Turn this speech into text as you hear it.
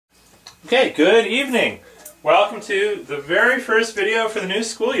Okay, good evening. Welcome to the very first video for the new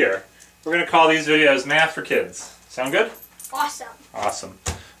school year. We're going to call these videos Math for Kids. Sound good? Awesome. Awesome.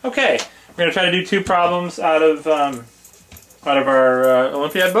 Okay, we're going to try to do 2 problems out of our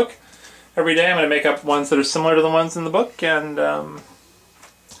Olympiad book. Every day I'm going to make up ones that are similar to the ones in the book, and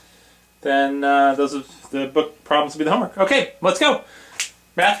then the book problems will be the homework. Okay, let's go.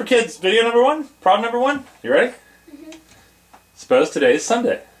 Math for Kids, video number 1, problem number 1. You ready? Mm-hmm. Suppose today is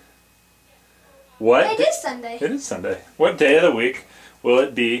Sunday. It is Sunday. It is Sunday. What day of the week will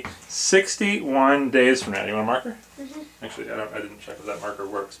it be 61 days from now? You want a marker? Mm-hmm. Actually, I didn't check if that marker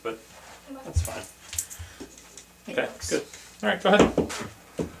works, but that's fine. Okay, good. All right, go ahead.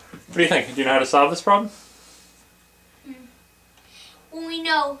 What do you think? Do you know how to solve this problem? Well, we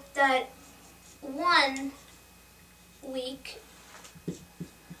know that one week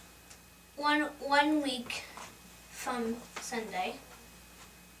from Sunday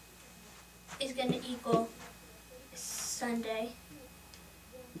is going to equal Sunday.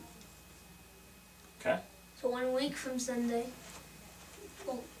 Okay. So 1 week from Sunday.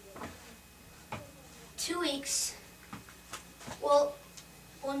 Well, 2 weeks. Well,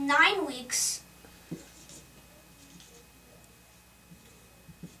 9 weeks.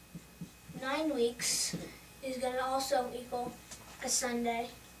 9 weeks is going to also equal a Sunday.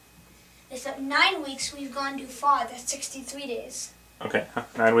 Except 9 weeks we've gone too far. That's 63 days. Okay,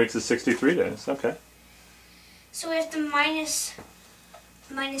 9 weeks is 63 days. Okay. So we have to minus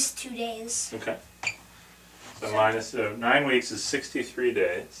 2 days. Okay. So 9 weeks is 63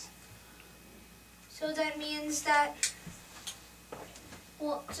 days. So that means that,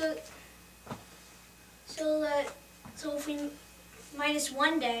 well, so if we minus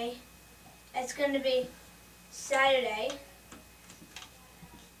 1 day, it's going to be Saturday.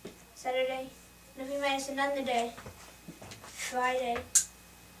 And if we minus another day, Friday.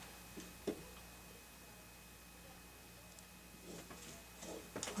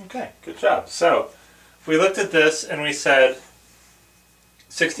 Okay, good job. So we looked at this and we said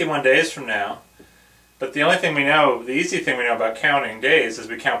 61 days from now, but the only thing we know, the easy thing we know about counting days is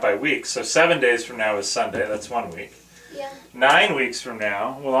we count by weeks. So 7 days from now is Sunday, that's 1 week. Yeah. 9 weeks from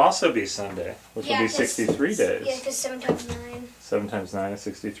now will also be Sunday, which will be 63 days. Yeah, because 7 times 9. 7 times 9 is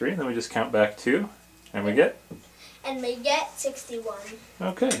 63, and then we just count back 2, and we get? And we get 61.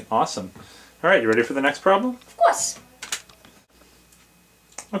 Okay, awesome. All right, you ready for the next problem? Of course.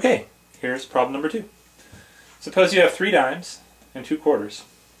 Okay, here's problem number 2. Suppose you have 3 dimes and 2 quarters.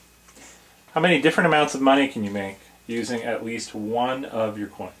 How many different amounts of money can you make using at least one of your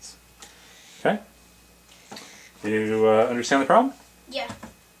coins? Okay? Do you understand the problem? Yeah.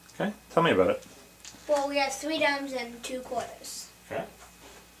 Okay, tell me about it. Well, we have 3 dimes and 2 quarters. Okay.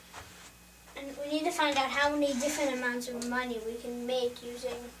 And we need to find out how many different amounts of money we can make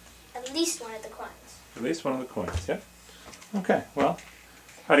using at least one of the coins. At least one of the coins, yeah. Okay, well,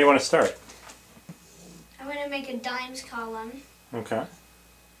 how do you want to start? I'm going to make a dimes column. Okay.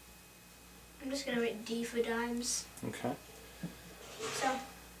 I'm just going to write D for dimes. Okay.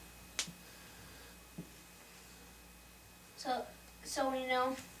 So we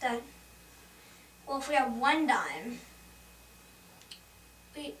know that, well, if we have 1 dime,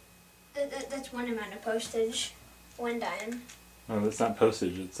 that's one amount of postage. 1 dime. Oh, that's not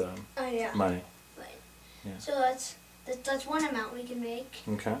postage, it's money. Right. Yeah. So that's one amount we can make.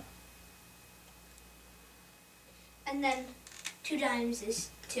 Okay. And then 2 dimes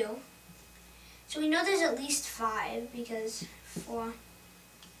is 2. So we know there's at least 5 because 4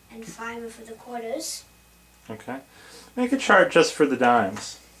 and 5 are for the quarters. Okay. Make a chart just for the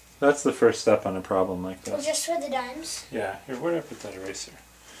dimes. That's the first step on a problem like this. Well, just for the dimes? Yeah. Here, where did I put that eraser?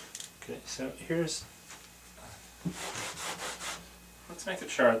 Okay, so here's... Let's make a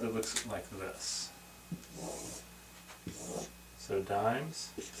chart that looks like this. So dimes,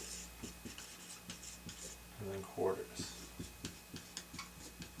 and then quarters.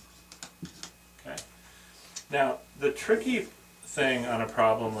 Okay. Now, the tricky thing on a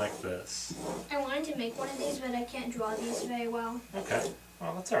problem like this... I wanted to make one of these, but I can't draw these very well. Okay.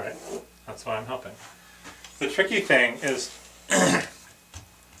 Well, that's all right. That's why I'm helping. The tricky thing is...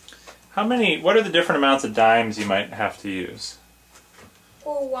 what are the different amounts of dimes you might have to use?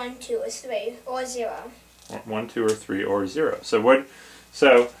 Or 1, 2, or 3, or 0. 1, 2, or 3, or 0. So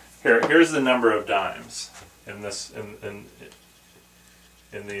here's the number of dimes in this in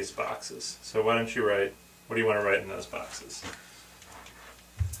these boxes. So why don't you write? What do you want to write in those boxes?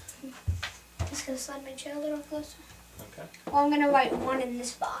 I'm just gonna slide my chair a little closer. Okay. Well, I'm gonna write 1 in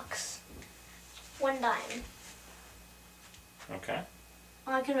this box. 1 dime. Okay.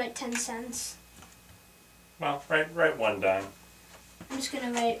 Or I can write 10 cents. Well, write 1 dime. I'm just going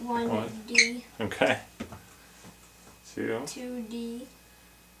to write 1D. Okay. 2. 2D.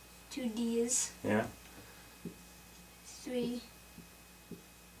 2 D's. Yeah. 3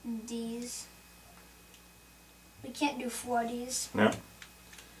 D's. We can't do 4 D's. No.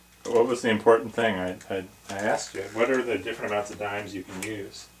 But what was the important thing? I asked you. What are the different amounts of dimes you can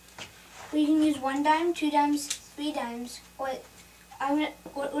use? We can use 1 dime, 2 dimes, 3 dimes. What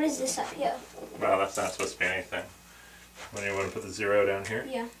is this up here? Well, that's not supposed to be anything. When you want to put the 0 down here?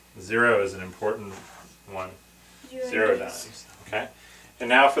 Yeah. 0 is an important one. 0 dimes. Okay. And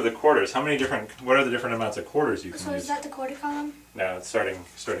now for the quarters. What are the different amounts of quarters you can use? So is that the quarter column? No, it's starting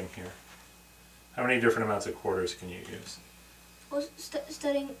here. How many different amounts of quarters can you use? Well,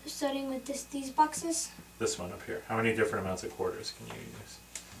 starting with these boxes. This one up here. How many different amounts of quarters can you use?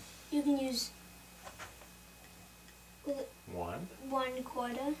 You can use 1. 1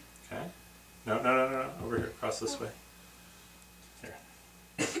 quarter. Okay. No. Over here. Across this way. Here.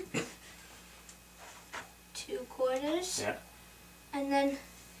 2 quarters. Yeah. And then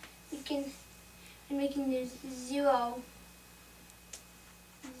we can use 0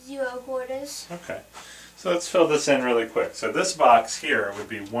 quarters. Okay. So let's fill this in really quick. So this box here would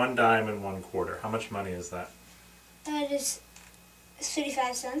be 1 dime and 1 quarter. How much money is that? That is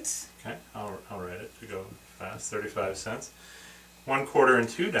 35 cents. Okay, I'll write it to go fast. 35 cents. 1 quarter and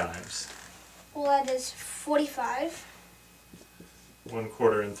 2 dimes. Well, that is 45. 1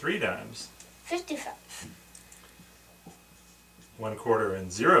 quarter and 3 dimes. 55. 1 quarter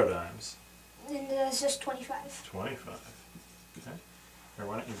and 0 dimes. And that's just 25. 25. Okay. Here,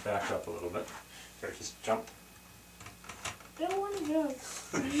 why don't you back up a little bit? Here, just jump. I don't want to jump.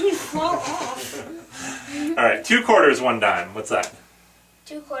 You fall off. Alright, 2 quarters, 1 dime. What's that?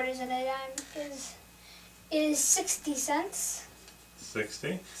 2 quarters and a dime is 60 cents.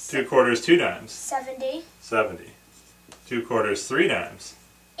 60. 2 quarters, 2 dimes. 70. 70. 2 quarters, 3 dimes.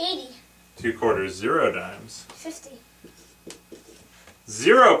 80. 2 quarters, 0 dimes. 50.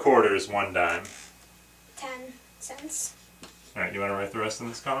 0 quarters, 1 dime. 10 cents. Alright, you want to write the rest in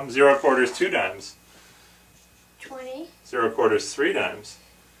this column? 0 quarters, 2 dimes. 20. 0 quarters, 3 dimes.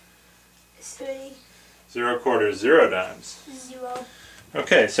 30. 0 quarters, 0 dimes. 0.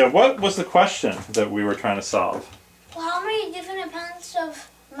 Okay, so what was the question that we were trying to solve? Well, how many different amounts of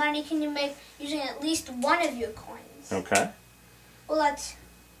money can you make using at least one of your coins? Okay. Well, that's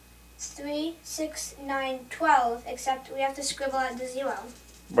 3, 6, 9, 12, except we have to scribble out the 0.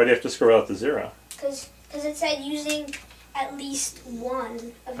 Why do you have to scribble out the 0? Because it said using at least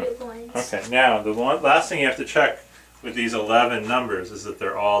one of your coins. Okay, now the last thing you have to check with these 11 numbers is that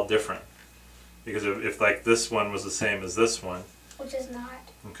they're all different. Because if like this one was the same as this one. Which is not.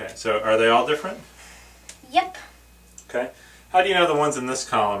 Okay, so are they all different? Yep. Okay. How do you know the ones in this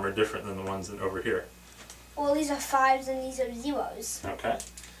column are different than the ones over here? Well, these are 5s and these are 0s. Okay.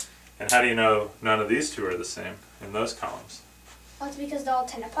 And how do you know none of these two are the same in those columns? Well, it's because they're all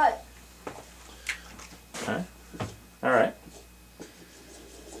 10 apart. Okay. All right.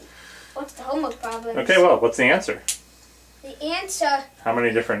 What's the homework problem? Okay, well, what's the answer? The answer... How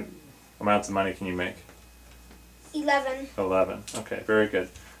many different amounts of money can you make? 11. 11. Okay, very good.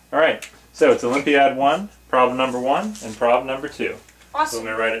 All right, so it's Olympiad 1, problem number 1, and problem number 2. Awesome. So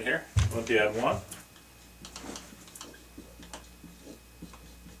let me write it here. Olympiad 1.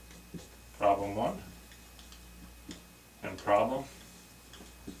 Problem 1. And problem.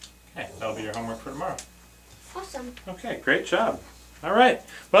 Okay, that'll be your homework for tomorrow. Awesome. Okay, great job. All right.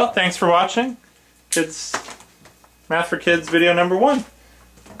 Well, thanks for watching. Kids, Math for Kids video number 1.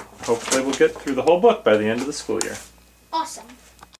 Hopefully we'll get through the whole book by the end of the school year. Awesome.